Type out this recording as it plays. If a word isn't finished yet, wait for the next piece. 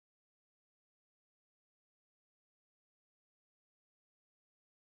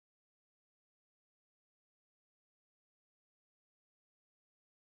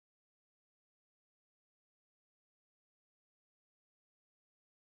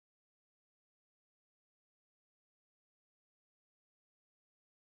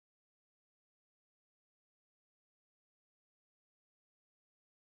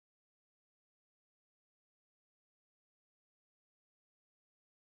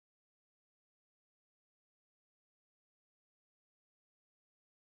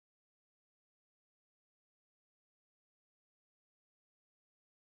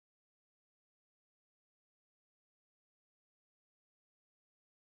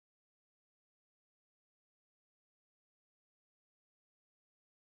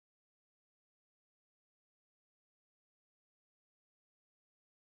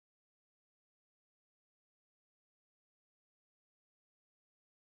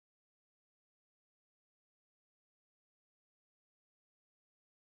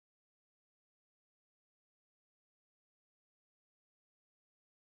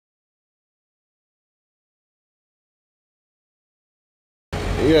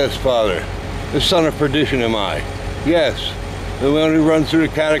Yes, Father. The son of perdition am I. Yes. The one who runs through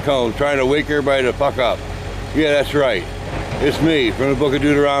the catacombs trying to wake everybody the fuck up. Yeah, that's right. It's me from the book of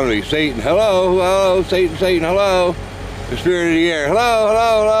Deuteronomy. Satan, hello, hello, Satan, Satan, hello. The spirit of the air, hello,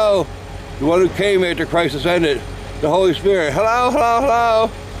 hello, hello. The one who came after Christ ascended. The Holy Spirit, hello, hello,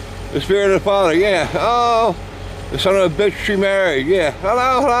 hello. The Spirit of the Father, yeah, oh. The son of a bitch she married, yeah,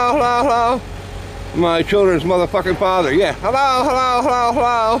 hello, hello, hello, hello. My children's motherfucking father, yeah, hello, hello, hello,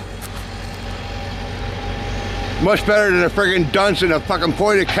 hello. Much better than a friggin' dunce and a fucking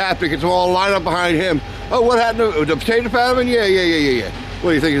pointed cap that gets them all lined up behind him. Oh, what happened to the potato famine? Yeah.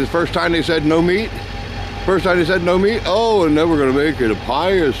 What do you think, it's the first time they said no meat? First time they said no meat? Oh, and then we're gonna make it a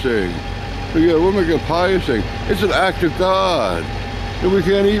pious thing. Yeah, we'll make it a pious thing. It's an act of God. And we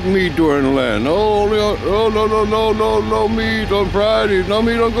can't eat meat during the land. No, no meat on Friday. No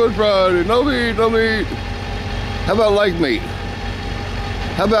meat on Good Friday. No meat, no meat. How about like meat?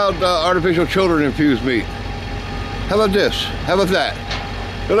 How about artificial children infused meat? How about this? How about that?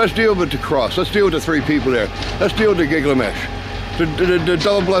 Now let's deal with the cross. Let's deal with the three people there. Let's deal with the Gilgamesh. The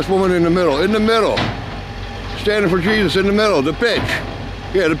double blessed woman in the middle. In the middle. Standing for Jesus in the middle. The bitch.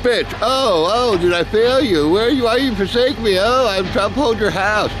 Yeah, the bitch. Oh, did I fail you? Where are you? Why you forsake me? Oh, I uphold your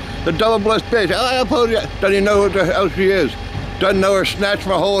house. The double blessed bitch. Oh, I uphold you. Doesn't even know what the hell she is. Doesn't know her snatch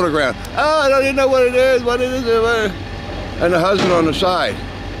from a hole in the ground. Oh, I don't even know what it is. What it is. And the husband on the side.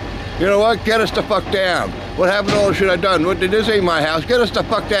 You know what? Get us the fuck down. What happened to all the shit I done? What, this ain't my house. Get us the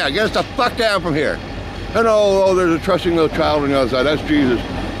fuck down. Get us the fuck down from here. And oh, there's a trusting little child on the other side. That's Jesus.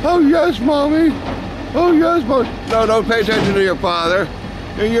 Oh, yes, Mommy. Oh, yes, Mommy. No, don't pay attention to your father.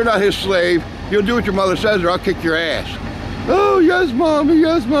 You're not his slave. You'll do what your mother says or I'll kick your ass. Oh, yes, Mommy.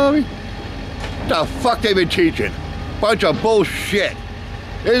 Yes, Mommy. What the fuck they been teaching? Bunch of bullshit.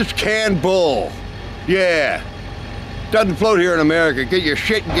 It's canned bull. Yeah. Doesn't float here in America. Get your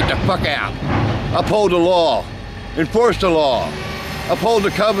shit and get the fuck out. Uphold the law. Enforce the law. Uphold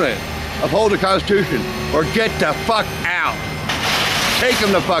the covenant. Uphold the Constitution. Or get the fuck out. Take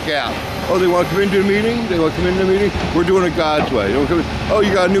them the fuck out. Oh, they want to come into the meeting? They want to come into the meeting? We're doing it God's way. Oh,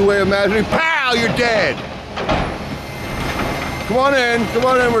 you got a new way of imagining? Pow! You're dead. Come on in. Come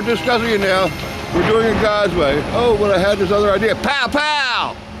on in. We're discussing it now. We're doing it God's way. Oh, but I had this other idea. Pow!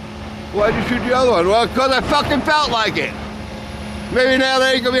 Pow! Why'd you shoot the other one? Well, because I fucking felt like it. Maybe now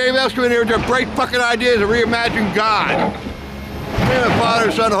there ain't gonna be anybody else coming here with their bright fucking ideas to reimagine God. In the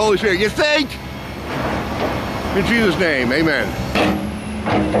Father, Son, and Holy Spirit. You think? In Jesus' name, amen.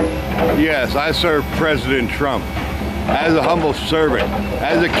 Yes, I serve President Trump. As a humble servant,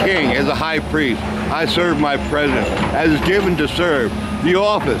 as a king, as a high priest, I serve my president, as is given to serve. The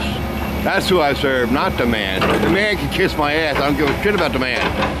office, that's who I serve, not the man. The man can kiss my ass, I don't give a shit about the man.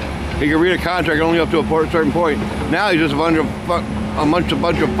 He can read a contract only up to a certain point. Now he's just a bunch of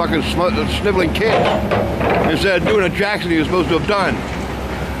fucking sniveling kids. Instead of doing a Jackson he was supposed to have done.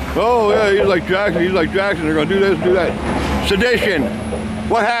 Oh yeah, he's like Jackson, they're gonna do this, do that. Sedition,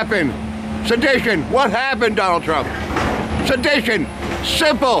 what happened? Sedition, what happened, Donald Trump? Sedition,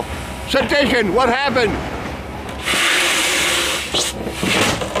 simple. Sedition, what happened?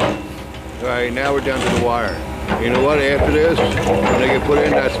 All right, now we're down to the wire. You know what, after this, when they get put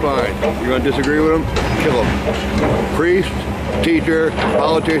in, that's fine. You're gonna disagree with them? Kill them. Priest, teacher,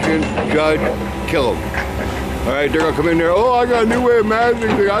 politician, judge, kill them. All right, they're gonna come in there, oh, I got a new way of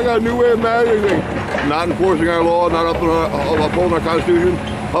managing things, I got a new way of managing things. Not enforcing our law, not upholding our Constitution,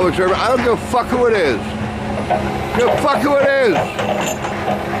 public service, I don't give a fuck who it is. Give a fuck who it is.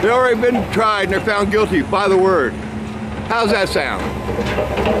 They've already been tried and they're found guilty by the word. How's that sound?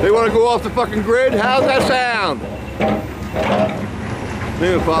 They want to go off the fucking grid? How's that sound? In the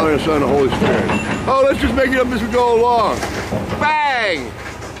name of the Father, and the Son, and the Holy Spirit. Oh, let's just make it up as we go along. Bang!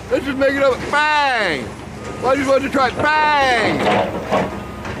 Let's just make it up. Bang! Well, I just wanted to try. Bang!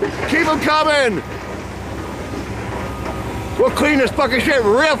 Keep them coming! We'll clean this fucking shit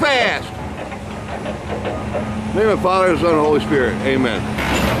real fast. In the name of the Father, and the Son, and the Holy Spirit. Amen.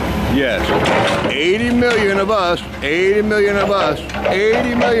 Yes, 80 million of us, 80 million of us,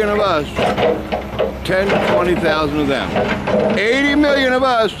 80 million of us, 10 to 20,000 of them. 80 million of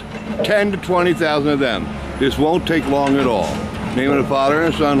us, 10 to 20,000 of them. This won't take long at all. In the name of the Father,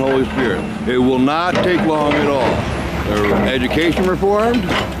 and the Son, and the Holy Spirit. It will not take long at all. The education reformed,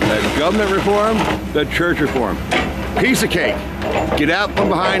 the government reformed, the church reformed. Piece of cake. Get out from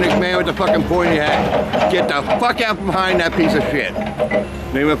behind the man with the fucking pointy hat. Get the fuck out from behind that piece of shit.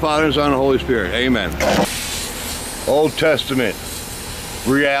 In the name of the Father, and the Son, and the Holy Spirit. Amen. Old Testament,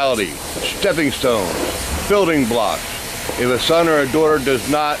 reality, stepping stones, building blocks. If a son or a daughter does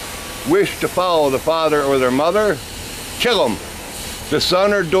not wish to follow the father or their mother, kill them. The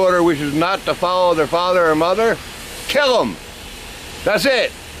son or daughter wishes not to follow their father or mother, kill them. That's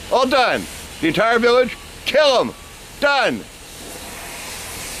it. All done. The entire village, kill them. Done.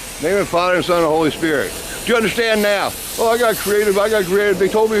 Name of Father and Son and Holy Spirit. Do you understand now? Oh, I got creative. They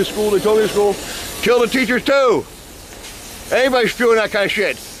told me in school. Kill the teachers too. Anybody spewing that kind of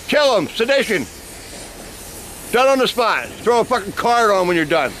shit, kill them. Sedition. Done on the spot. Throw a fucking card on when you're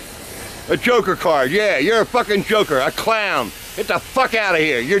done. A joker card. Yeah, you're a fucking joker. A clown. Get the fuck out of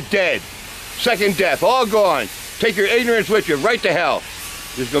here. You're dead. Second death. All gone. Take your ignorance with you. Right to hell.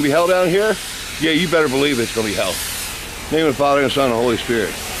 Is it going to be hell down here? Yeah, you better believe it's going to be hell. Name of the Father and the Son and the Holy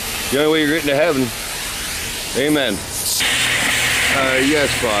Spirit. The only way you're getting to heaven. Amen. Yes,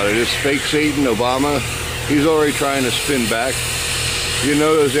 Father. This fake Satan, Obama, he's already trying to spin back. You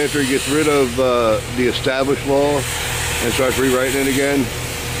notice after he gets rid of the established law and starts rewriting it again,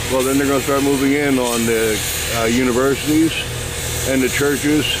 well, then they're going to start moving in on the universities and the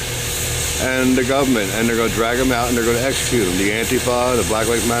churches and the government, and they're going to drag them out and they're going to execute them. The Antifa, the Black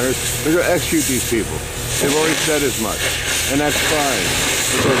Lives Matter, they're going to execute these people. They've already said as much, and that's fine,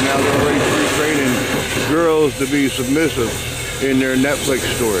 because now they're already training girls to be submissive in their Netflix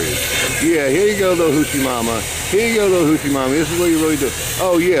stories. Yeah, here you go, little hoochie mama. Here you go, little hoochie mama. This is what you really do.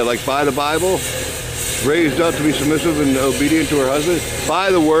 Oh yeah, like by the Bible, raised up to be submissive and obedient to her husband. By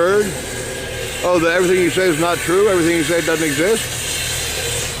the word. Oh, everything you say is not true. Everything you say doesn't exist.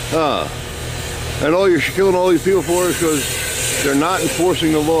 And all you're killing all these people for is because they're not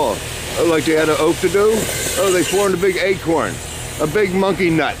enforcing the law. Oh, like they had an oath to do. Oh, they formed a big acorn, a big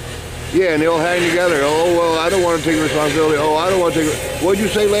monkey nut. Yeah, and they all hang together. Oh, well, I don't want to take responsibility. Oh, I don't want to take. What did you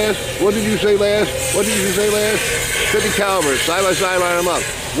say last? What did you say last? What did you say last? 50 caliber, side by side, line them up.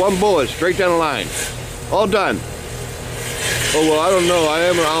 One bullet, straight down the line. All done. Oh, well, I don't know. I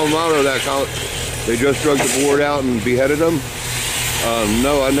am an alma mater of that college. They just drugged the board out and beheaded them.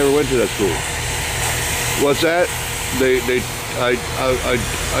 No, I never went to that school. What's that?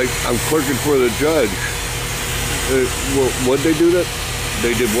 I'm clerking for the judge. Well, what'd they do that?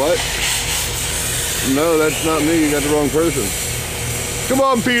 They did what? No, that's not me. You got the wrong person. Come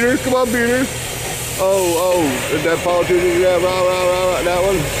on, Peter. Come on, Peter. Oh, that politician, yeah, rah, that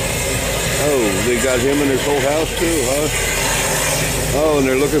one. Oh, they got him in his whole house too, huh? Oh, and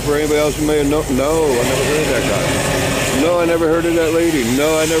they're looking for anybody else who may have known. No, I never heard of that guy. No, I never heard of that lady.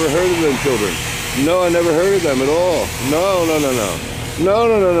 No, I never heard of them children. No, I never heard of them at all. No.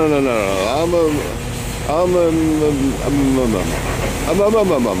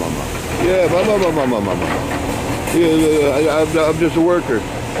 I'm just a worker.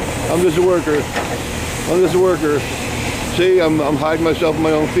 I'm just a worker. See, I'm hiding myself in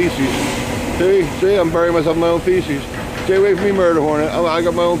my own feces. See, I'm burying myself in my own feces. Stay away from me, murder hornet. I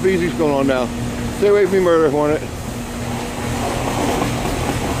got my own feces going on now. Stay away from me, murder hornet.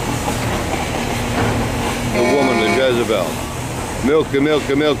 The woman, the Jezebel. Milk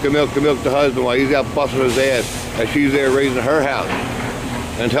the husband while he's out busting his ass as she's there raising her house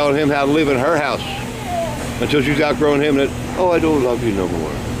and telling him how to live in her house until she's outgrown him and oh, I don't love you no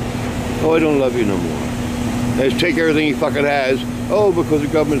more. Oh, I don't love you no more. And take everything he fucking has. Oh, because the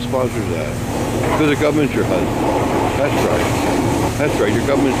government sponsors that. Because the government's your husband. That's right. That's right. Your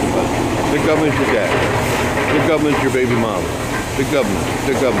government's your husband. The government's your dad. The government's your baby mama. The government.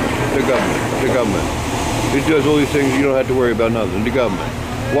 It does all these things, you don't have to worry about nothing. The government.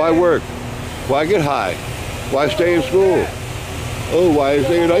 Why work? Why get high? Why stay in school? Oh, why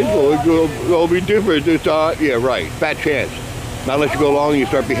stay in high school? It'll be different this time. Yeah, right. Fat chance. Not unless you go along and you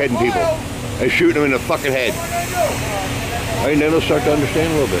start beheading people and shooting them in the fucking head. And then they'll start to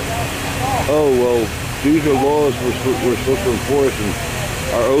understand a little bit. Oh, well, these are laws we're supposed to enforce, and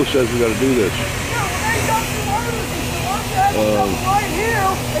our oath says we got to do this.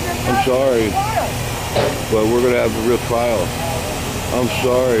 I'm sorry, but we're going to have a real trial. I'm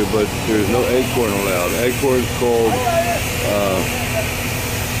sorry, but there's no acorn allowed. Acorn's called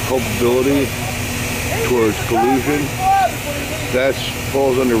culpability towards collusion. That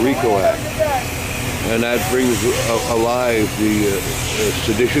falls under RICO Act. And that brings alive the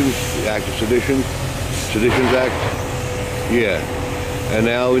seditions, the Act of Sedition, Seditions Act. Yeah. And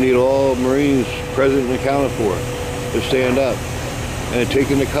now we need all Marines present and accounted for to stand up and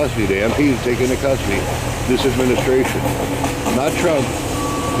take into custody. The MPs take into custody this administration. Not Trump.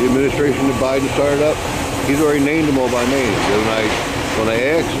 The administration that Biden started up, he's already named them all by name. When I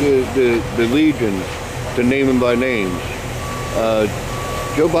asked the Legion to name them by names,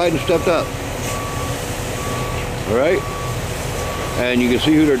 Joe Biden stepped up. All right? And you can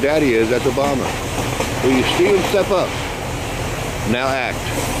see who their daddy is. That's Obama. Well, you see him step up. Now act.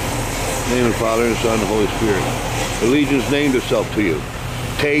 In the name of the Father, and the Son, and the Holy Spirit. Allegiance named itself to you.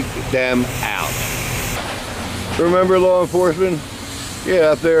 Take them out. Remember law enforcement?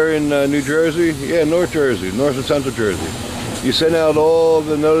 Yeah, up there in New Jersey? Yeah, North Jersey, North and Central Jersey. You send out all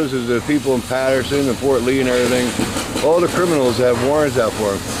the notices to people in Patterson and Fort Lee and everything. All the criminals that have warrants out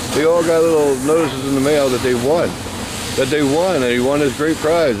for them. They all got little notices in the mail that they won. And he won this great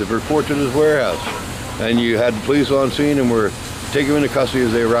prize, the report to this warehouse. And you had the police on scene and were taking them into custody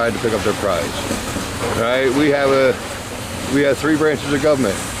as they arrived to pick up their prize. All right, we have 3 branches of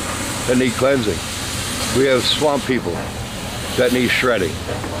government that need cleansing. We have swamp people that need shredding.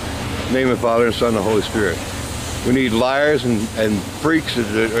 Name of Father and Son and the Holy Spirit. We need liars and freaks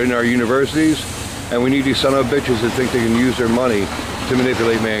in our universities, and we need these son of bitches that think they can use their money to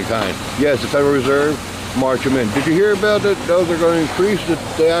manipulate mankind. Yes, the Federal Reserve, march them in. Did you hear about that? Oh, they're going to increase the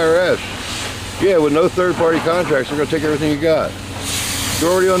IRS. Yeah, with no third-party contracts, they're going to take everything you got.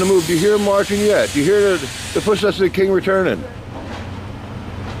 They're already on the move. Do you hear them marching yet? Do you hear the footsteps of the King returning?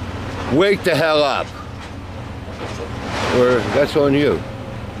 Wake the hell up. Or that's on you.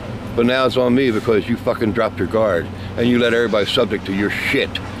 But now it's on me because you fucking dropped your guard and you let everybody subject to your shit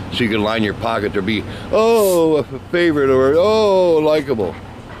so you can line your pocket to be, oh, a favorite or, oh, likable.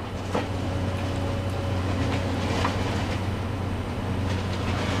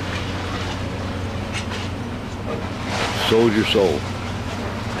 Sold your soul.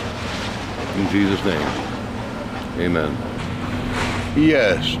 In Jesus' name. Amen.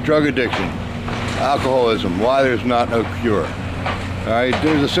 Yes, drug addiction, alcoholism, why there's not no cure. Alright,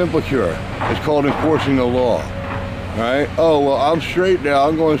 there's a simple cure. It's called enforcing the law. Alright? Oh, well, I'm straight now.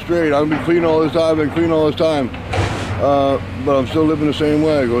 I'm going straight. I've been clean all this time. I've been clean all this time. But I'm still living the same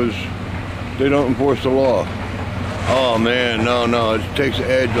way because they don't enforce the law. Oh, man, no. It takes the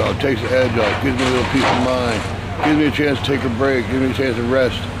edge off. It takes the edge off. Gives me a little peace of mind. Gives me a chance to take a break. Gives me a chance to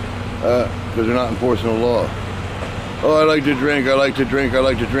rest. Because they're not enforcing the law. Oh, I like to drink. I like to drink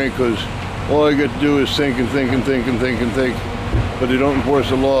because all I get to do is think and think and think and think and think. But they don't enforce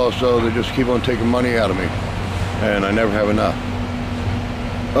the law, so they just keep on taking money out of me. And I never have enough.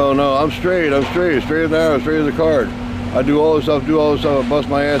 Oh no, I'm straight as an arrow, straight as a card. I do all this stuff, I bust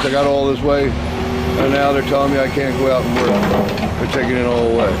my ass, I got all this way. And now they're telling me I can't go out and work. They're taking it all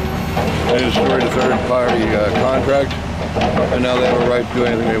away. They destroyed the third-party contract, and now they have a right to do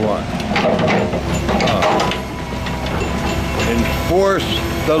anything they want. Enforce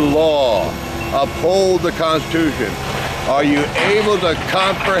the law. Uphold the Constitution. Are you able to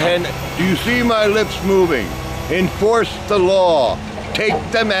comprehend? Do you see my lips moving? Enforce the law. Take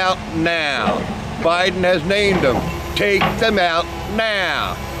them out now. Biden has named them. Take them out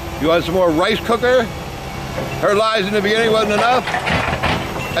now. You want some more rice cooker? Her lies in the beginning wasn't enough?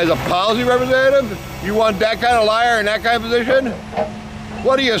 As a policy representative? You want that kind of liar in that kind of position?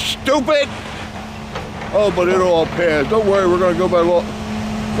 What are you, stupid? Oh, but it'll all pass. Don't worry, we're going to go by law.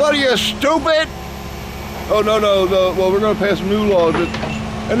 What are you, stupid? Oh, no, well, we're going to pass some new laws,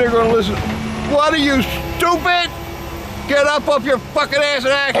 and they're going to listen. What are you, stupid? Get up off your fucking ass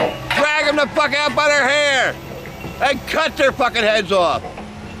and act. Drag them the fuck out by their hair and cut their fucking heads off.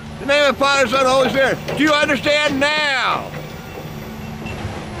 In the name of the Father, Son, and Holy Spirit. Do you understand now?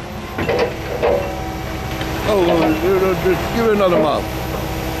 Oh, just give it another month.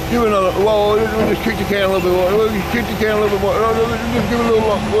 Give it another, well, just kick the can a little bit more. Just kick the can a little bit more. Just give it a little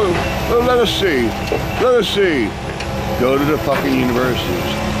more. Let us see. Let us see. Go to the fucking universities.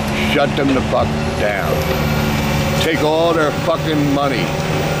 Shut them the fuck down. Take all their fucking money.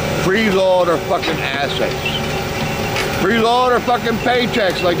 Freeze all their fucking assets. Freeze all their fucking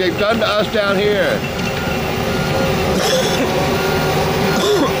paychecks like they've done to us down here.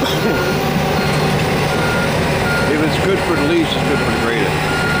 If it's good for the least, it's good for the greatest.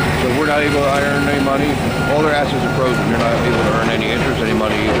 So we're not able to earn any money. All their assets are frozen. You're not able to earn any interest, any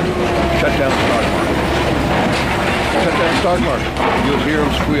money either. Shut down the stock market. Shut down the stock market. You'll hear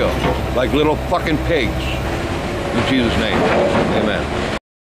them squeal like little fucking pigs. In Jesus' name, amen.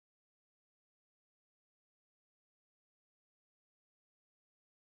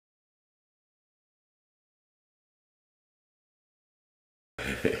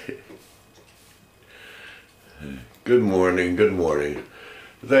 Good morning, good morning.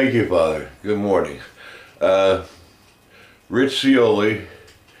 Thank you, Father. Good morning. Rich Cioli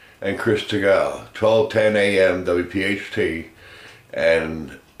and Chris Seagull, 12:10 a.m. WPHT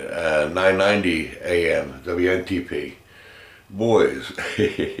and 9:90 a.m. WNTP. Boys,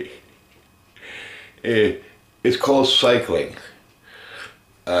 it's called cycling.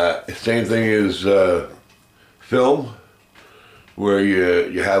 Same thing as film, where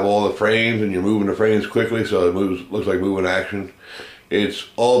you have all the frames and you're moving the frames quickly so it looks like moving action. It's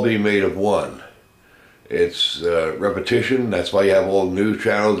all being made of one. It's repetition. That's why you have all the news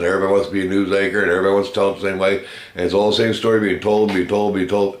channels and everybody wants to be a news anchor and everybody wants to tell it the same way. And it's all the same story being told, being told, being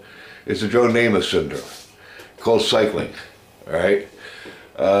told. It's the Joe Namath syndrome. It's called cycling. All right?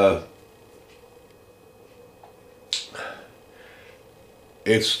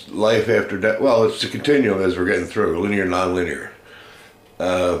 It's life after death. Well, it's the continuum as we're getting through, linear, non-linear.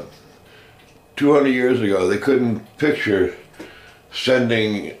 200 years ago, they couldn't picture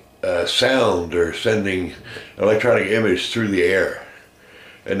sending sound or sending electronic image through the air.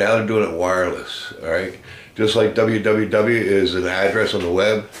 And now they're doing it wireless, all right? Just like www is an address on the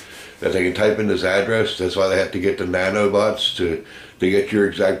web that they can type in this address. That's why they have to get the nanobots to get your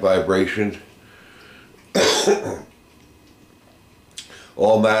exact vibration.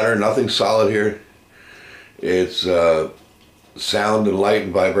 All matter, nothing solid here. It's sound and light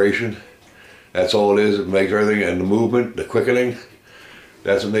and vibration. That's all it is. It makes everything, and the movement, the quickening,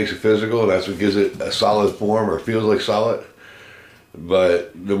 that's what makes it physical, and that's what gives it a solid form, or feels like solid.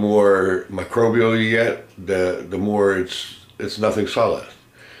 But the more microbial you get, the more it's nothing solid.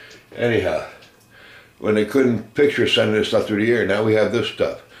 Anyhow, when they couldn't picture sending this stuff through the air, now we have this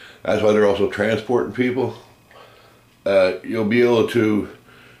stuff. That's why they're also transporting people. You'll be able to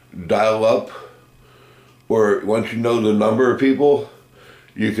dial up, or once you know the number of people,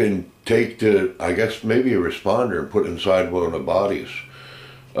 you can take to, I guess, maybe a responder and put inside one of the bodies,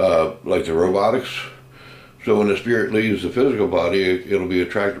 like the robotics. So when the spirit leaves the physical body, it'll be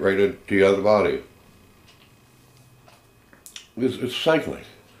attracted right into the other body. It's cycling.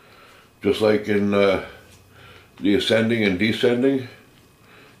 Just like in the ascending and descending,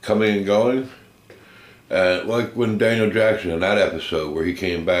 coming and going. Like when Daniel Jackson, in that episode where he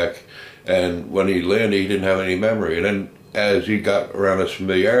came back, and when he landed, he didn't have any memory. And then as he got around his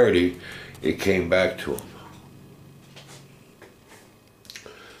familiarity, it came back to him.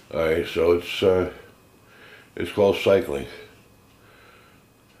 Alright, so it's called cycling.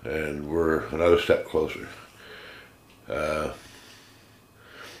 And we're another step closer.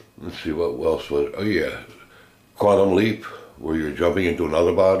 Let's see, what else was, oh yeah, quantum leap, where you're jumping into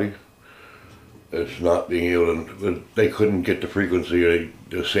another body. It's not being able to, they couldn't get the frequency,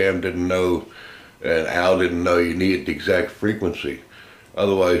 Sam didn't know, and Al didn't know you needed the exact frequency.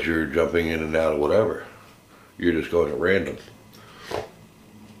 Otherwise you're jumping in and out of whatever. You're just going at random.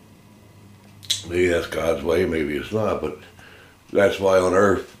 Maybe that's God's way, maybe it's not, but that's why on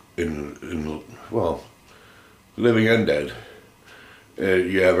Earth, well, living and dead,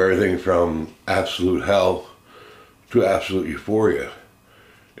 you have everything from absolute hell to absolute euphoria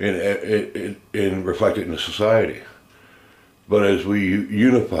in reflected in the society. But as we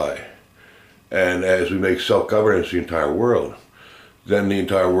unify and as we make self-governance the entire world, then the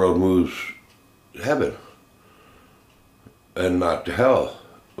entire world moves to heaven and not to hell.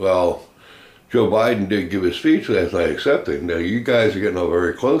 Well, Joe Biden did give his speech last night accepting. Now you guys are getting all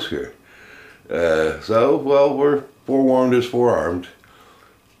very close here. So, well, we're forewarned is forearmed.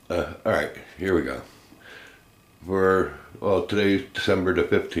 Alright, here we go. Well, today's December the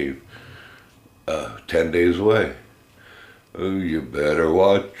 15th. 10 days away. Oh, you better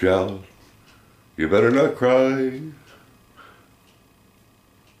watch out. You better not cry.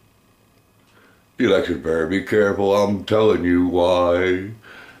 The election, better be careful, I'm telling you why.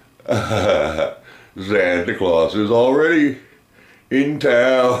 Santa Claus is already in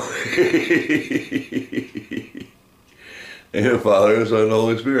town. And the Father, the Son, and the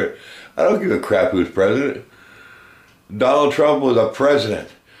Holy Spirit. I don't give a crap who's president. Donald Trump was a president.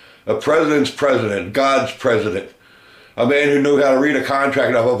 A president's president. God's president. A man who knew how to read a contract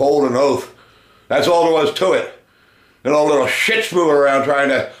and uphold an oath. That's all there was to it. And all little shits moving around trying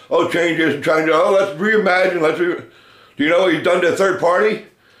to, change this and trying to, let's reimagine, do you know what he's done to a third party?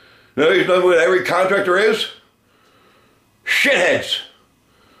 You know what he's done with every contract there is? Shitheads!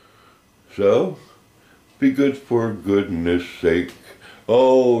 So, be good for goodness sake.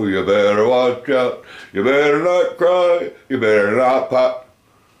 Oh, you better watch out. You better not cry. You better not pop.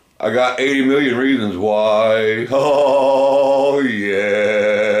 I got 80 million reasons why. Oh,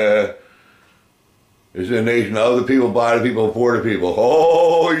 yeah. It's a nation of the people, by the people, for the people.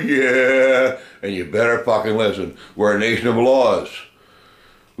 Oh, yeah. And you better fucking listen. We're a nation of laws.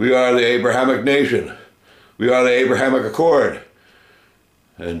 We are the Abrahamic nation. We are the Abrahamic Accord.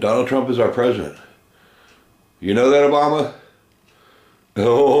 And Donald Trump is our president. You know that, Obama?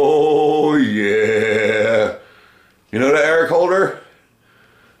 Oh, yeah. You know that, Eric Holder?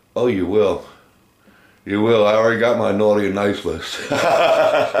 Oh, you will. You will. I already got my naughty and nice list.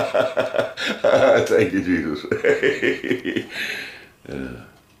 Thank you, Jesus. Yeah.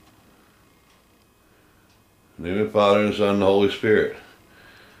 In the name of the Father, and the Son, and the Holy Spirit.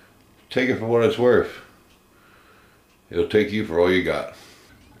 Take it for what it's worth. He'll take you for all you got.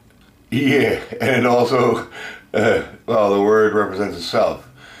 Yeah, and also, well, the word represents itself.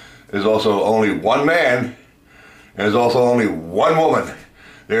 There's also only one man, and there's also only one woman.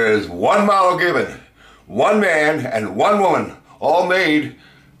 There is one model given, one man and one woman, all made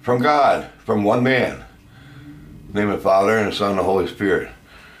from God, from one man. In the name of the Father, and the Son, and the Holy Spirit.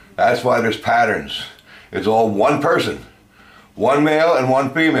 That's why there's patterns. It's all one person. One male and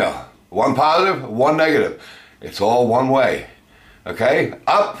one female. One positive, one negative. It's all one way. Okay?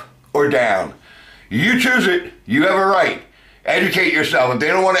 Up or down. You choose it. You have a right. Educate yourself. If they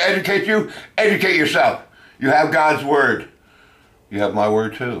don't want to educate you, educate yourself. You have God's word. You have my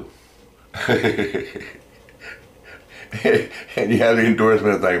word too. And you have the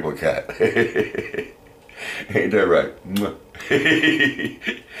endorsement of Thankful Cat. Ain't that right?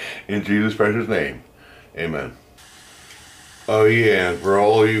 In Jesus' precious name. Amen. Oh yeah, and for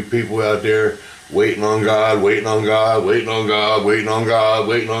all you people out there waiting on God, waiting on God, waiting on God, waiting on God,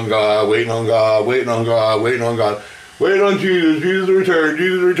 waiting on God, waiting on God, waiting on God, waiting on God, waiting on Jesus, Jesus return,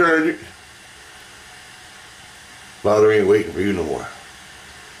 Jesus return. Father ain't waiting for you no more.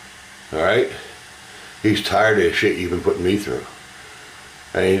 Alright? He's tired of the shit you've been putting me through.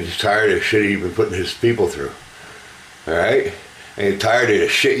 And he's tired of the shit you've been putting his people through. Alright? And he's tired of the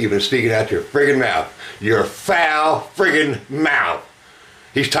shit you've been sneaking out your friggin' mouth. Your foul friggin' mouth.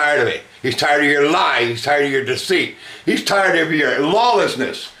 He's tired of it. He's tired of your lies. He's tired of your deceit. He's tired of your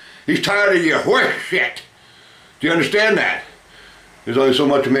lawlessness. He's tired of your horse shit. Do you understand that? There's only so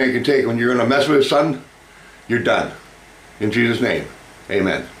much a man can take. When you're gonna mess with his son, you're done. In Jesus' name,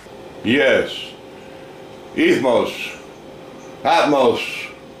 amen. Yes. Ethmos. Atmos.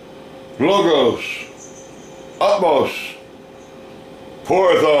 Logos. Utmost.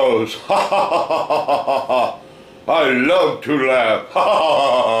 Porthos. Ha ha ha ha ha ha. I love to laugh. Ha ha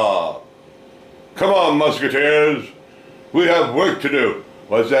ha ha. Come on, musketeers. We have work to do.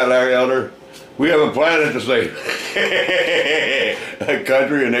 What's that, Larry Elder? We have a planet to save. A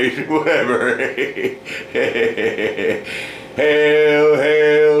country, a nation, whatever. Hail,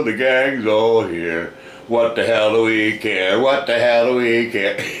 hail, the gang's all here. What the hell do we care? What the hell do we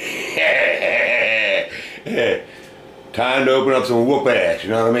care? Time to open up some whoop ass, you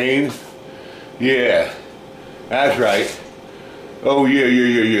know what I mean? Yeah, that's right. Oh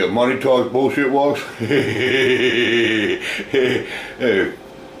yeah. Money talks, bullshit walks.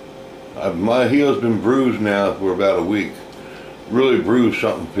 My heel's been bruised now for about a week. Really bruised,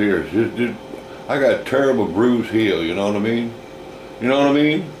 something fierce. I got a terrible bruised heel, you know what I mean? You know what I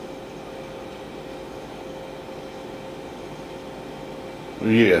mean?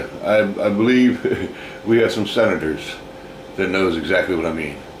 Yeah, I believe we have some senators that knows exactly what I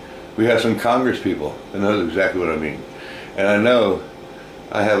mean. We have some Congress people that knows exactly what I mean. And I know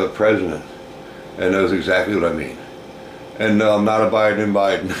I have a president that knows exactly what I mean. And no, I'm not a Biden.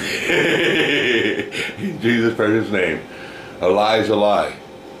 In Jesus' precious name. A lie's a lie.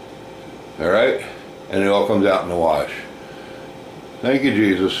 Alright? And it all comes out in the wash. Thank you,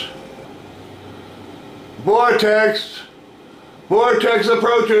 Jesus. Vortex! Vortex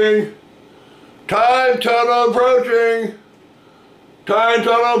approaching! Time tunnel approaching! Time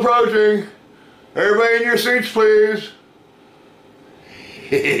tunnel approaching! Everybody in your seats, please!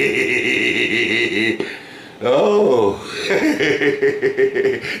 Oh!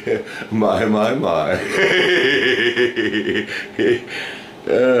 My.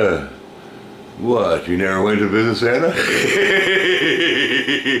 What, you never went to visit Santa?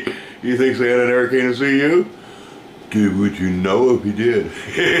 You think Santa never came to see you? Dude, would you know if he did?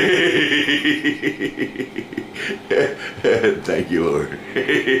 Thank you, Lord.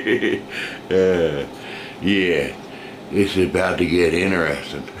 Yeah, it's about to get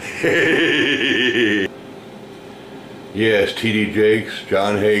interesting. Yes, T.D. Jakes,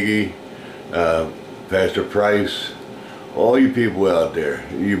 John Hagee, Pastor Price, all you people out there,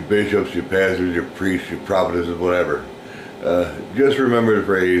 you bishops, you pastors, your priests, your prophetesses, whatever, just remember the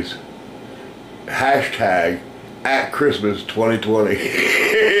phrase, hashtag at Christmas 2020.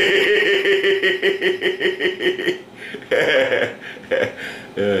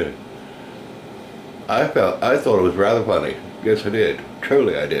 I thought it was rather funny. Yes, I did.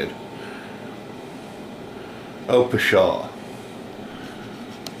 Truly, I did. Oh, pshaw.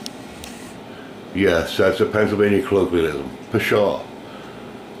 Yes, that's a Pennsylvania colloquialism. Pshaw.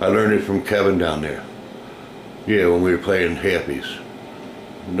 I learned it from Kevin down there. Yeah, when we were playing Happies.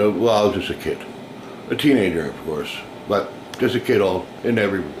 No, well, I was just a kid. A teenager, of course, but just a kid all in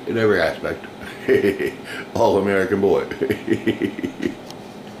every aspect. All American boy.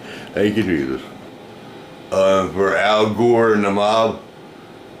 Thank you, Jesus. For Al Gore and the mob,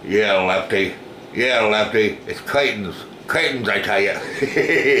 yeah, lefty. Yeah, Lefty, it's Clayton's. Clayton's, I tell you.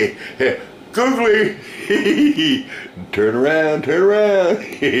 Googly. Turn around, turn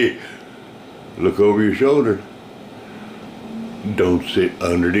around. Look over your shoulder. Don't sit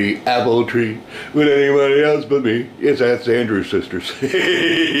under the apple tree with anybody else but me. Yes, that's Andrew's sisters.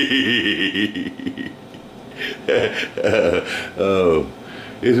 Oh,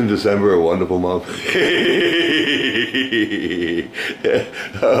 isn't December a wonderful month?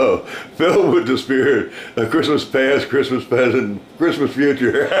 Oh, filled with the spirit of Christmas past, Christmas present, Christmas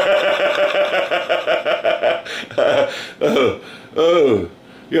future. Oh.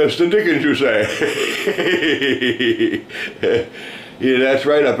 Yes, the Dickens, you say. Yeah, that's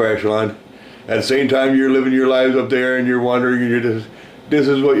right, upper echelon. At the same time, you're living your lives up there, and you're wondering, and you're just, this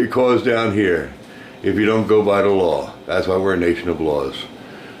is what you cause down here. If you don't go by the law. That's why we're a nation of laws.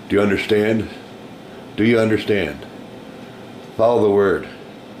 Do you understand? Do you understand? Follow the word.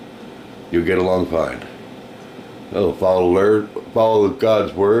 You'll get along fine. Oh, follow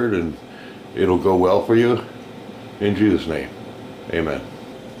God's word, and it'll go well for you. In Jesus' name, amen.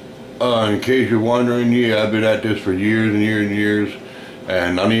 In case you're wondering, yeah, I've been at this for years and years and years,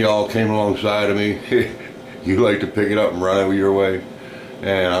 and none of y'all came alongside of me. You like to pick it up and run it your way,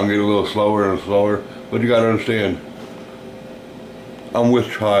 and I'm getting a little slower and slower, but you gotta understand, I'm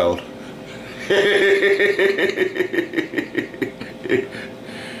with child.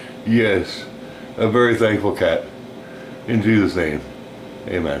 Yes, a very thankful cat. In Jesus' name,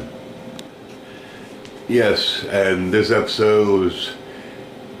 amen. Yes, and this episode was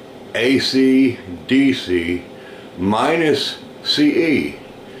AC DC minus CE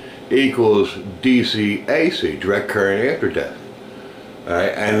equals DC AC, direct current after death.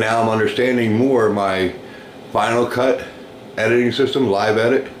 Alright, and now I'm understanding more of my Final Cut editing system, live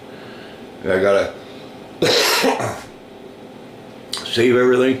edit. I gotta save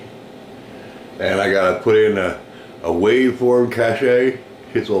everything, and I gotta put in a waveform cache.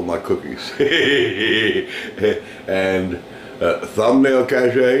 It's all my cookies. And thumbnail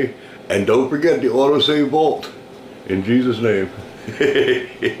cache, and don't forget the autosave vault. In Jesus' name.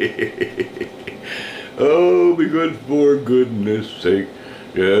 Oh, be good for goodness sake.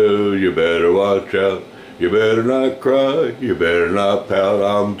 Oh, you better watch out. You better not cry. You better not pout.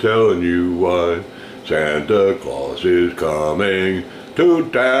 I'm telling you why. Santa Claus is coming to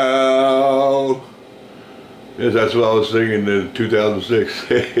town. Yes, that's what I was singing in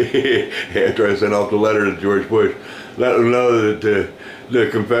 2006 after I sent off the letter to George Bush. Let them know that the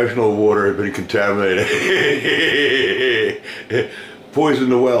confessional water had been contaminated. Poison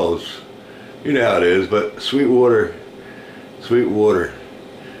the wells. You know how it is, but sweet water. Sweet water.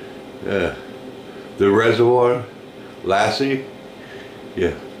 Yeah. The reservoir. Lassie.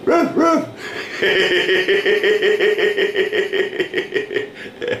 Yeah. Ruff, ruff.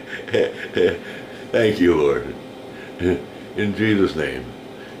 Thank you, Lord. In Jesus' name.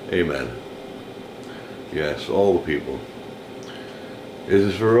 Amen. Yes, all the people. This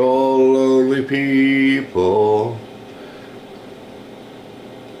is for all lonely people.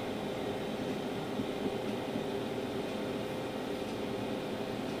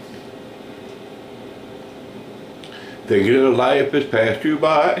 Thinking that life has passed you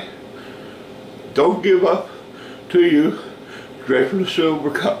by. Don't give up till you drink from the silver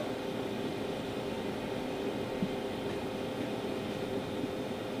cup.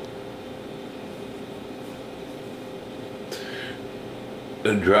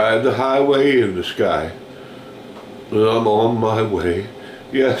 And drive the highway in the sky. I'm on my way.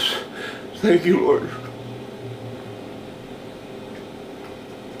 Yes, thank you, Lord.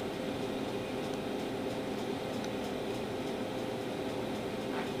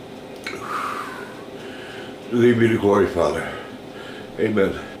 Leave me to glory, Father.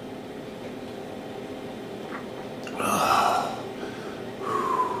 Amen.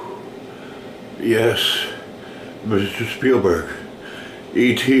 Yes, Mr. Spielberg.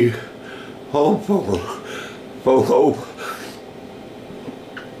 E.T. Home for hope.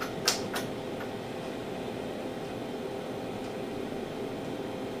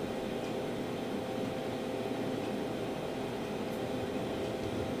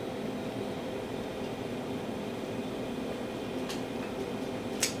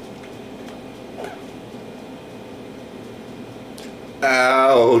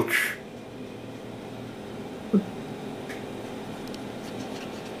 Ouch.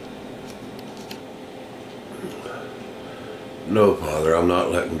 No, Father, I'm not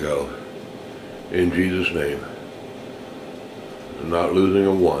letting go. In Jesus' name. I'm not losing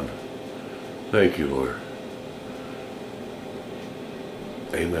a one. Thank you, Lord.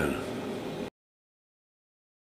 Amen.